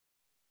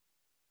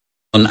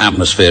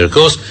atmosphere, of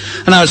course.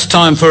 And now it's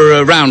time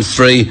for round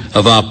 3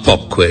 of our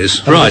pop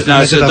quiz. Right,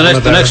 now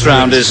the next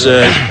round is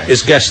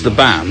guess the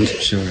band.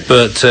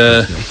 But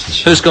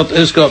who's got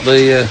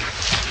the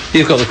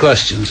you've got the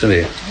questions, haven't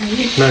you?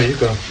 No, you've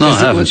got. No, I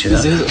haven't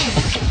yet.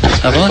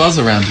 Have I? Buzz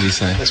around, did you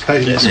say? Let's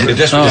play it.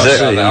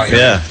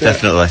 Yeah,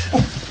 definitely.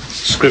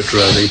 Script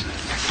ready.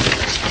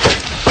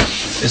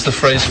 Is the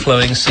phrase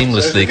flowing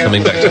seamlessly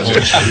coming back to haunt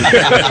you?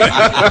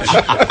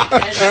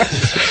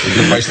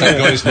 The phrase, thank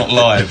God it's not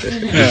live.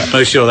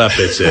 Make sure that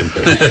fits in.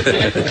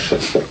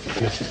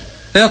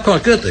 They are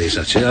quite good, these,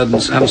 actually. I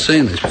haven't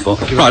seen these before.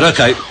 Right,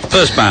 OK,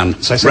 first band,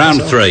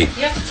 round 3. You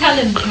have to tell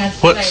him how to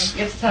play. You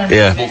have to tell him.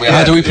 Yeah.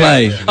 How do we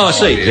play? Oh, I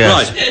see. Yeah.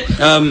 Right.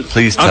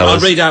 Please tell I'll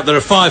us. read out, there are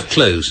 5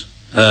 clues.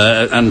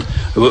 And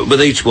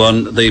with each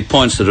one, the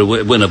points that are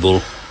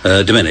winnable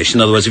diminish.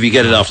 In other words, if you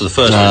get it after the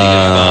first one, you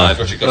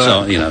get 5.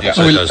 So, you know,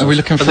 so it goes Are we on.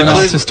 looking for an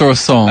artist or a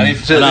song?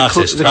 An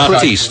artist.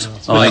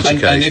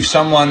 And if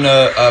someone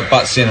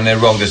butts in and they're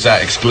wrong, does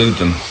that exclude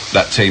them,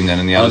 that team then,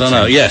 and the I other don't team?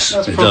 know. Yes,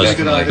 it does.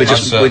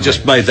 We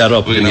just made that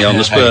up on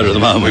the spur at the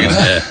moment.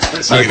 Yeah.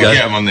 Okay.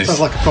 Get them on this. Sounds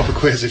like a proper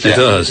quiz. It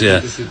does,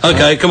 yeah.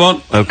 OK, come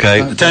on.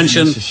 Okay.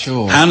 Attention.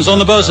 Hands on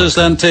the buzzers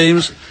then,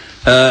 teams.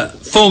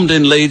 Formed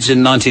in Leeds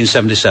in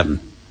 1977.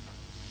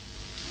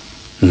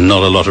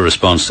 Not a lot of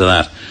response to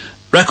that.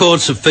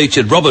 Records have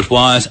featured Robert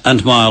Wyatt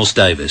and Miles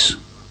Davis.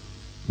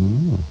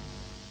 One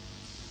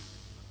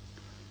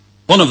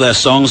of their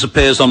songs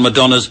appears on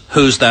Madonna's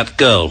Who's That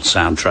Girl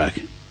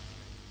soundtrack.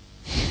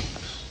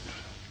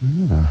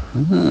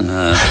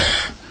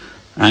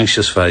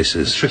 Anxious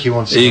faces. Tricky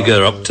one.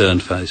 Eager,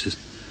 upturned faces.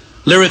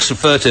 Lyrics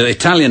refer to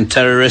Italian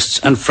terrorists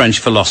and French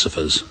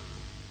philosophers,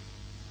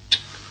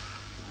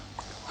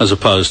 as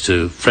opposed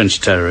to French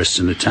terrorists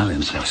and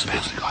Italian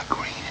philosophers. Like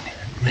green in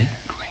it.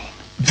 Green.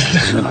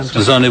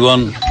 There's only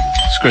one.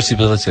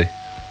 Scritability.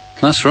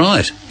 That's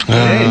right.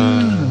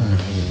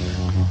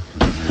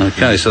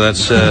 OK, so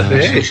that's...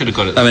 We should have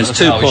got it. I mean, it's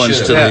 2 points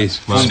to the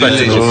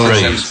spectacle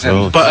freeze.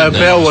 But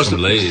Bell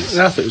wasn't. Leeds.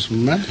 I thought it was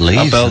man.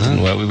 Our Bell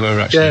didn't work. We were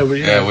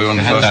actually... Yeah, we were on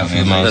the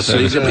first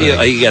one.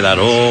 You get that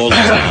all the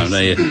time.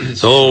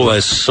 There's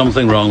always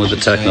something wrong with the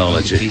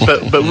technology.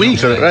 but we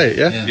got it right,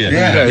 yeah?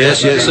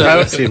 Yes,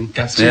 Our team.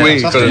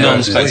 We got it right.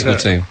 Non-spectacle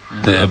team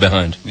are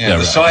behind. Yeah,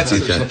 the site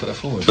is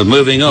But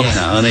moving up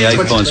now, only 8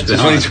 points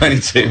behind.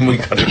 2022 and we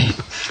got it.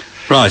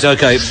 Right,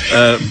 OK.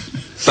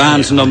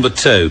 Band number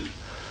 2.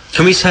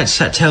 Can we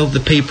tell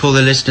the people,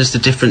 the listeners, the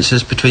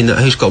differences between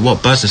who's got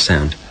what buzzer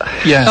sound?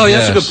 Yeah. Oh, yeah,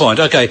 that's a good point.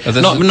 OK,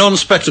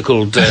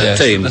 non-spectacled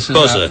team,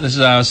 buzzer. This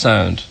is our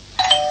sound.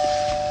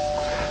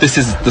 This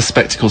is the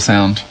spectacle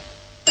sound.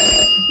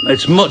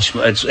 It's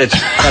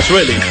that's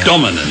really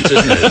dominant,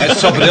 isn't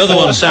it? But the other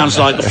one sounds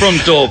like the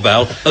front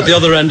doorbell at the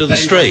other end of the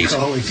street,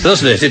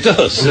 doesn't it? It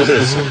does.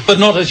 But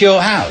not at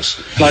your house,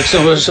 like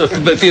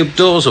a few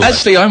doors away.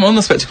 Actually, I'm on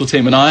the spectacle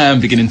team, and I am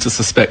beginning to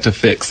suspect a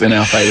fix in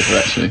our favour.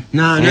 Actually,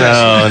 No,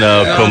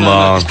 Come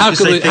on. How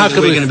could we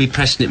going to be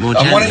pressing it more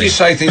gently? And why don't you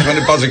say things when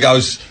the buzzer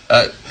goes,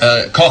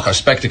 cocker,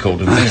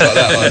 spectacled, and things like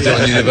that, like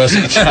on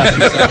University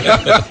Channel.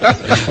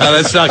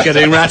 let's start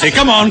getting ratty.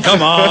 Come on.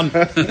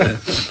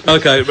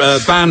 OK,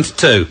 band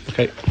 2.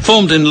 Okay.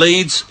 Formed in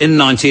Leeds in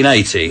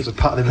 1980. There's a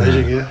pattern in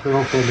Beijing, yeah. They're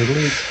all formed in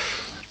Leeds.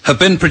 Have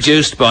been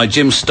produced by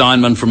Jim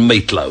Steinman from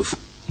Meatloaf.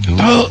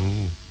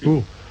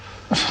 Ooh.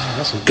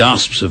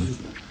 Gasps of...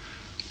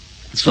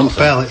 It's not a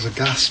bell, it's a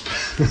gasp.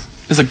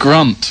 there's a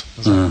grunt.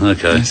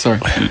 OK.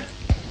 Sorry.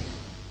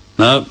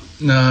 No.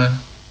 No.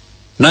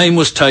 Name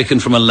was taken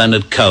from a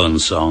Leonard Cohen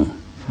song.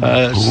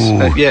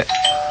 Yeah.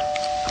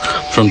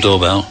 From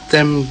Doorbell.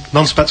 Them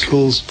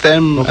non-spectacles,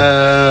 them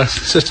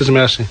Sisters of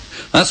Mercy.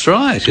 That's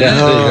right. Yeah.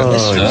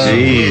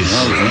 Jeez.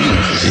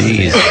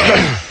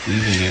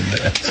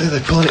 See,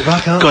 they're pulling it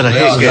back, aren't God, I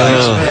hate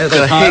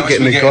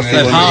getting the coffee.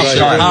 They've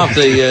half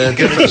the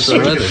difference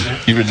already.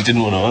 You really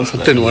didn't want to answer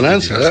that. Didn't want to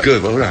answer that.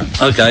 Good, well done.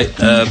 OK,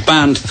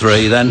 band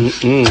 3 then.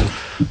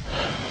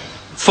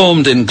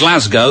 Formed in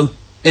Glasgow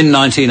in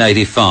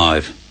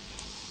 1985.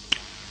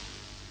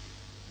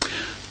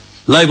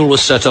 Label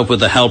was set up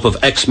with the help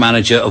of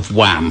ex-manager of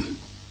Wham.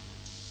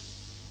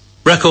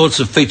 Records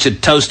have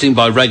featured toasting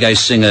by reggae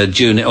singer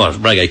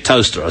reggae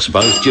toaster, I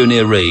suppose,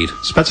 Junior Reid.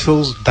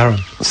 Spectacles, Darren.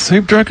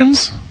 Soup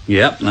Dragons?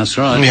 Yep, that's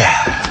right.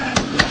 Yeah.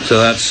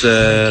 So that's 3,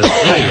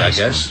 I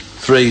guess.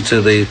 3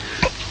 to the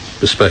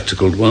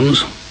bespectacled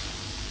ones.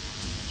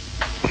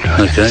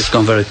 OK, it's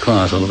gone very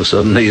quiet all of a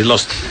sudden. You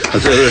lost... I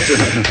think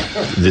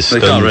it's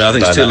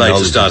too late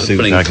to start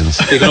putting...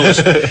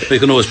 We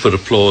can always put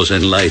applause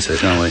in later,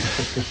 can't we?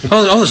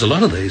 Oh, there's a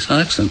lot of these.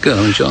 Excellent, good,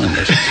 I'm enjoying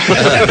this.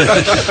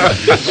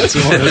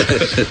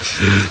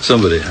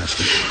 Somebody has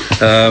to.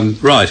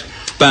 Right,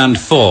 band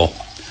 4.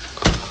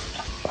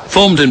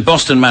 Formed in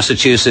Boston,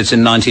 Massachusetts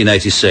in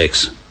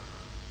 1986.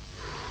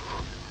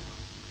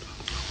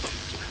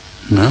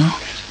 No?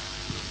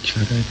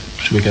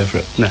 Should we go for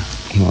it? No.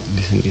 What do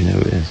you think you know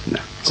it is? No.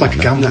 It's like a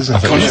gamble, isn't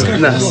it?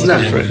 No. No.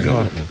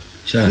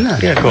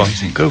 Yeah, go on.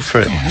 Go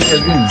for it.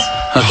 It wins.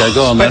 Okay,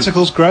 go on then.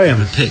 Spectacles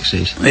Graham.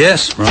 Pixies.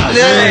 Yes, right.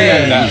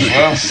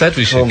 Well, Said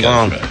we should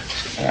go for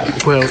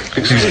it. Well,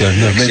 Pixies go,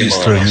 no, maybe it's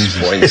throwing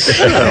music.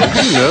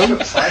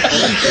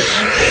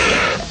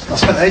 I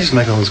spent ages to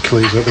make all those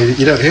clues up.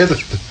 You don't hear the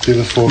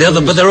four Yeah,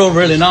 clues. but they're all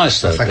really nice,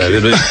 though, Thank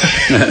David.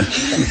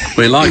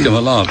 We like them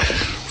a lot.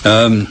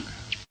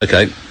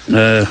 Okay,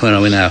 where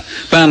are we now?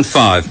 Band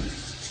 5.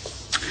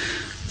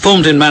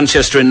 Formed in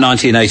Manchester in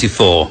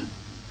 1984.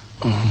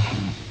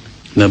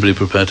 Nobody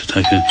prepared to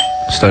take it?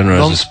 Stone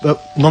Roses.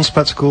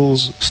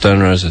 Non-spectacles. Stone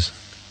Roses.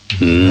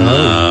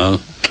 No.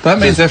 That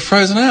means they're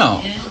frozen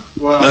out.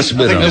 Well, That's a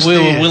bit odd. We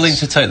were willing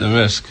to take the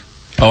risk.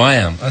 Oh, I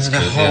am. That's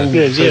good.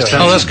 Yeah.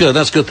 Oh, that's good.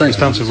 That's good. Thanks,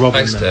 down to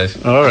Robin. Thanks, now.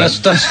 Dave. All right.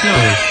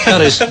 That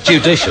is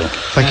judicial.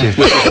 Thank you.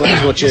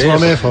 That's what you're That's what I'm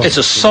here here for. for. It's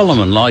a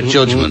Solomon-like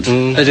judgment.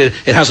 It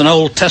has an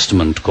Old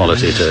Testament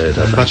quality to it.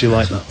 I'm glad you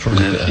like that.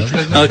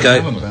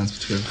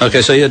 Okay.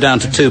 Okay, so you're down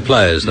to 2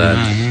 players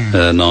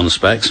there,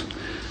 non-specs.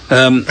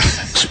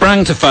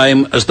 Sprang to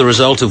fame as the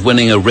result of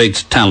winning a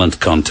rigged talent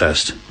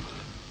contest.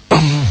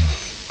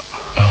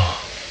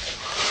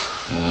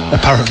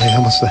 Apparently, I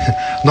must say.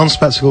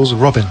 Non-spectacles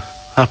Robin.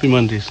 Happy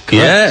Mondays.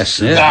 Yes,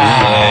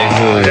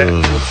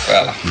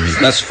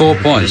 that's 4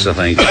 points, I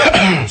think, to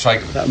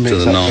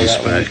the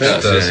non-specs.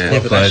 Yeah,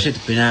 but that should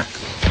have been out.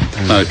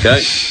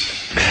 Okay.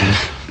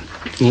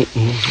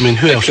 I mean,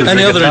 who else?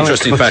 Any other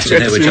interesting facts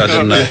in here which I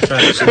didn't know?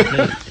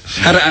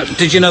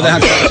 Did you know they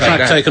had the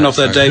track taken off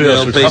their debut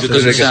LP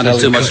because it sounded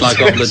too much like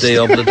Obla Dee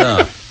Obla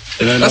Da?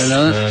 Did you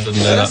know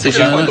that? Did you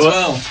know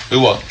that? who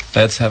what?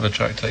 They'd have a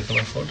track taken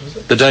off. What was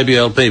it? The debut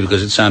LP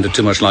because it sounded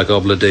too much like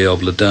Obla Dee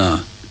Obla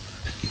Da.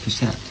 Because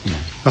that,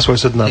 That's what it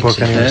said in that book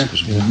anyway.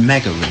 was a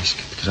mega risk,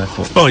 because I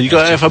thought... Oh, you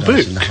got it off a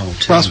book?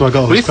 That's where I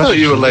got all We these thought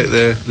you were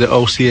questions like the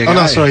OCA from. Oh,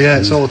 guy. no, sorry, yeah,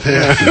 it's all up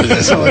here.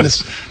 It's all in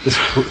this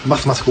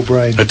mathematical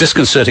brain. A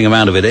disconcerting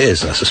amount of it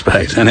is, I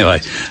suspect. Anyway,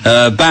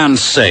 Band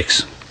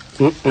 6.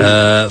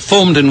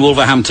 Formed in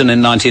Wolverhampton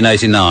in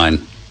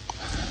 1989.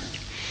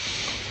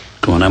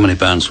 Come on, how many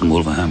bands from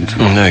Wolverhampton?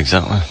 No,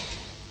 exactly.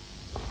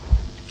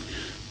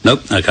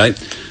 Nope, okay.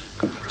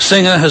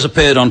 Singer has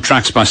appeared on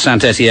tracks by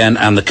Saint Etienne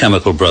and the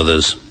Chemical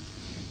Brothers.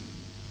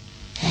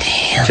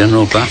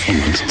 General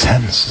bafflement.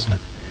 Tense, isn't it?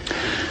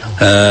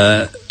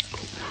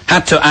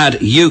 Had to add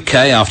UK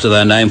after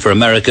their name for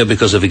America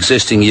because of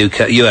existing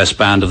US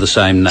band of the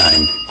same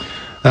name.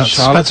 That's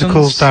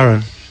Spectacles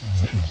Darren.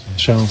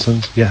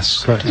 Charlton,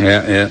 yes, correct.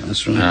 Yeah,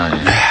 that's right.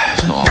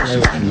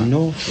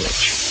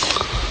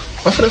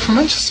 I thought they were from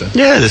Manchester.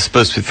 Yeah, they're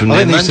supposed to be from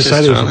I near think they used to say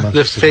Manchester, they were from aren't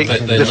Manchester.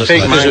 The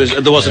fake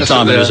man. There was a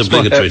time it was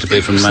obligatory to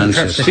be from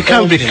Manchester. You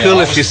can't be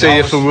cool if you say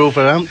you're from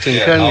Wolverhampton,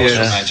 can you?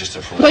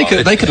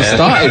 They could have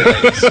started.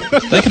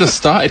 They could have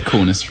started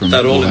Cornish from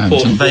That all Wolverhampton.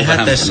 important. They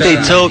had their they?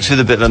 He talks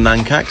with a bit of a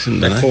Manc accent,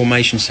 Their don't they?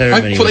 formation I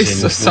ceremony thought they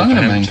was in sung in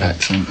a Manc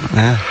Wolverhampton.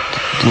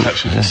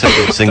 accent. They said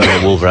they'd sing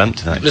about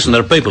Wolverhampton, actually. Listen,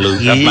 there are people who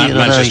have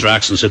Manchester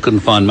accents who couldn't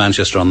find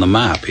Manchester on the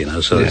map, you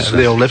know, so Yeah, it's,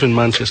 they all live in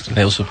Manchester.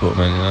 They all support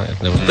Man United.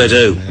 they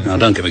do. Now,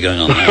 don't get me going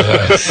on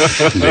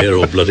that. Be here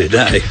all bloody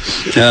day.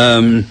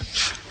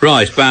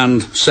 Right,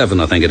 Band 7,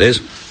 I think it is.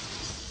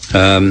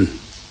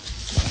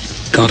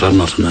 God, I've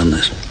not known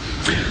this.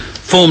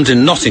 Formed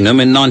in Nottingham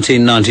in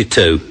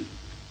 1992.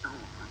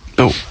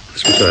 Oh,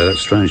 Sorry, that's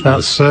strange.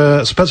 That's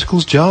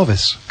Spectacles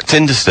Jarvis.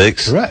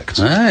 Tindersticks. Correct.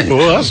 Hey,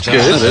 Oh, that's good.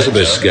 that is a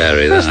bit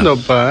scary. That's that.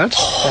 not bad.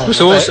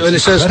 So also, and it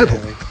says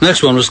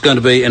next one was going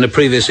to be in a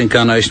previous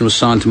incarnation was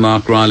signed to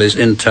Mark Riley's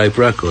In Tape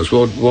Records.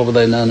 What were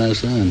they known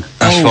as then?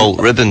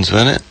 Asphalt Ribbons,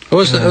 weren't it? Oh,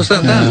 was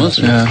that them? Was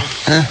it?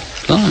 Yeah.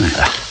 Blimey.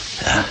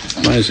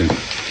 Amazing.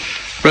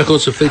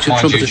 Records have featured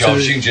Mind you, trumpeter.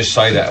 Jobs, you can just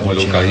say that and we'll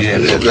all go, yeah.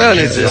 Because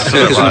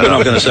I'm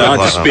not going to say I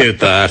dispute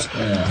that.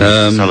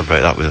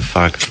 Celebrate that with a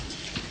fag.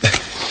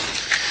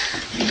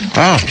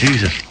 Oh,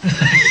 Jesus.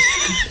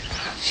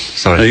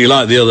 Sorry. You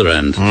like the other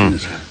end?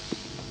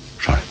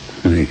 Sorry.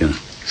 There you go.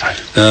 Sorry.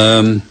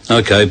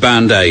 Okay,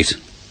 Band 8.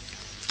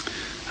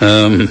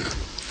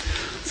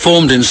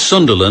 Formed in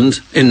Sunderland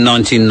in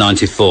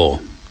 1994.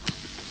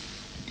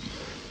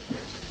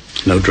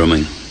 No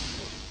drumming.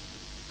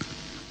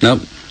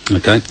 Nope.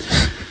 Okay.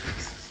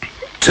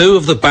 2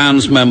 of the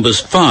band's members'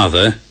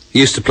 father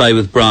used to play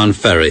with Brian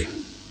Ferry.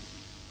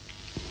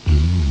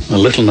 A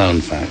little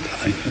known fact,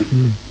 I think.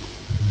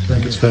 I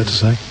think it's fair to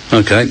say.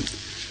 Okay.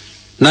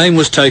 Name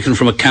was taken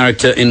from a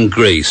character in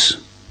Greece.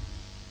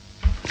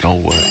 Oh,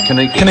 work.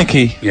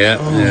 Kinnicky. Yeah.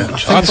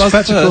 I think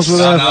Spectacles were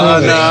there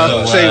first.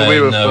 No, say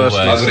we were first.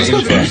 I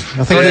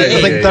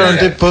think Darren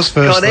did buzz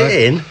first. Got it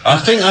in?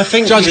 I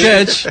think Judge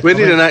Gedge. We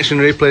need an action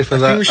replay for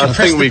that. we should I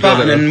press think we the got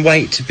button it. and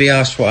wait to be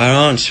asked what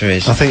our answer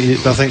is. I think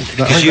Because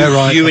they're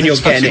right. you and I you're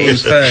think getting it in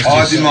Spectacles-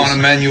 first. I demand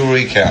a manual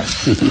recount.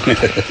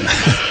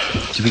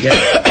 Did we get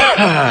it?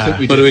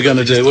 What are we going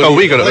to do? Oh,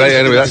 we got it right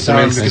anyway. That's the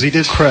main Darren, because thing. he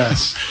did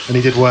press and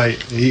he did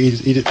wait. He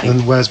did,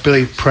 and whereas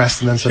Billy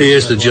pressed and then said. He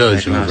is the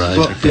judge, I'm afraid.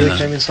 But Billy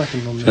came in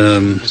second on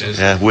the.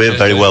 Yeah, we're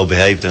very well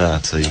behaved in our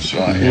team.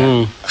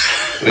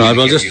 Right,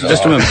 well, just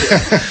remember,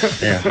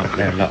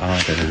 They're a lot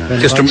harder than that.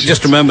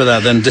 just remember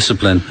that. Then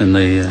discipline in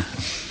the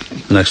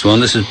next one.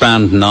 This is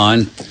Band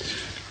 9.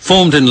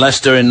 Formed in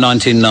Leicester in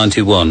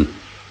 1991.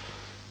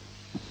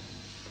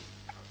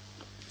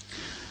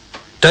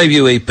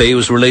 Debut EP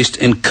was released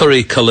in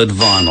curry-coloured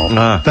vinyl.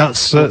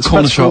 That's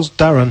Corner Shop.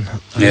 Darren.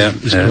 Yeah,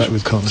 He's yeah. correct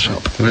with Corner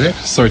Shop.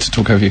 Sorry to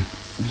talk over you.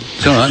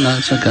 It's all right, no,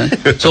 it's okay.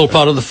 It's all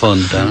part of the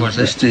fun, Dan.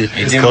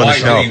 He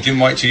didn't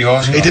wait till you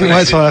asked him. He didn't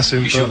wait till I asked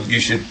him. You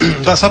should.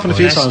 That's happened a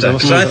few times.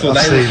 Because I thought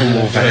they were from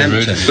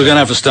Wolverhampton. We're going to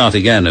have to start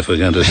again if we're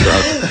going to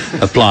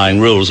start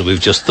applying rules that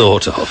we've just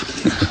thought of.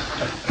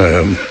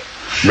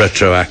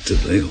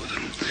 Retroactively.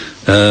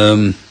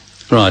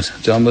 Right,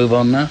 do I move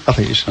on now? I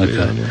think you should.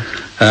 Okay. Yeah.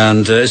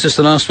 And is this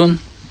the last one?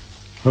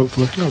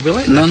 Hopefully. No, we'll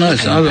wait. No,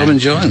 I'm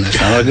enjoying this.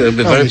 I'll be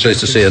very pleased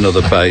to see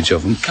another page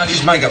of them. Can't you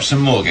just make up some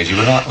more, Gedge?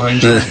 We're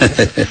enjoying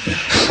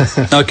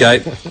it.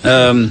 Okay.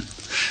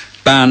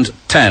 Band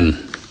 10.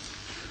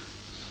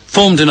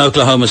 Formed in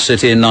Oklahoma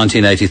City in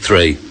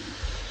 1983.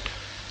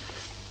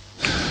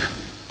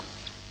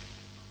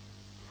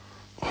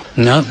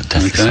 No?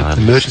 Okay.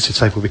 Emergency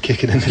tape will be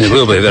kicking in. It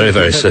will be very,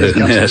 very soon.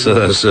 Yeah, so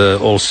that's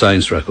All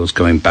Saints records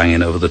coming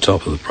banging over the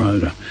top of the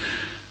programme.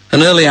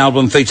 An early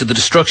album featured the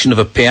destruction of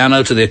a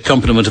piano to the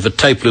accompaniment of a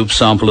tape loop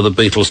sample of the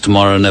Beatles'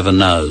 Tomorrow Never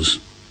Knows.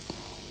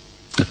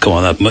 Come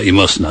on, that you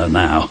must know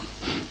now.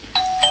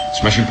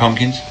 Smashing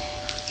Pumpkins?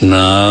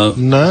 No.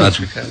 That's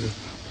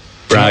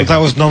Bragg. That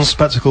was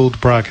non-spectacled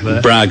Bragg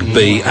there. Bragg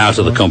B out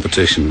of the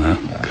competition now.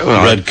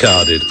 Red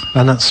carded.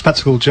 And that's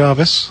Spectacled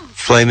Jarvis.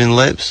 Flaming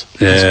Lips.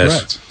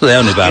 Yes. The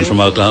only band from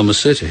Oklahoma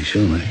City,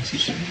 surely.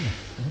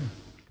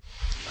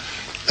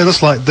 It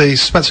looks like the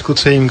spectacle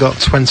team got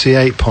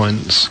 28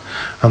 points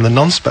and the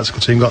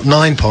non-spectacle team got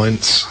 9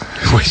 points,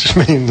 which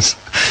means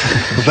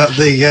that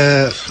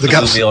the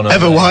gap's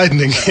ever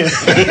widening.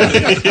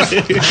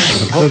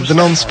 The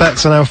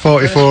non-specs are now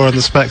 44 and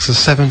the specs are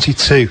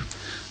 72.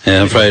 Yeah,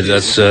 I'm afraid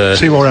that's 2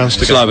 more rounds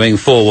to it's go. like being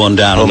 4-1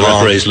 down and the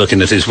referee's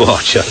looking at his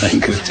watch, I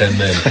think. With 10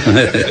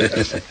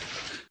 men.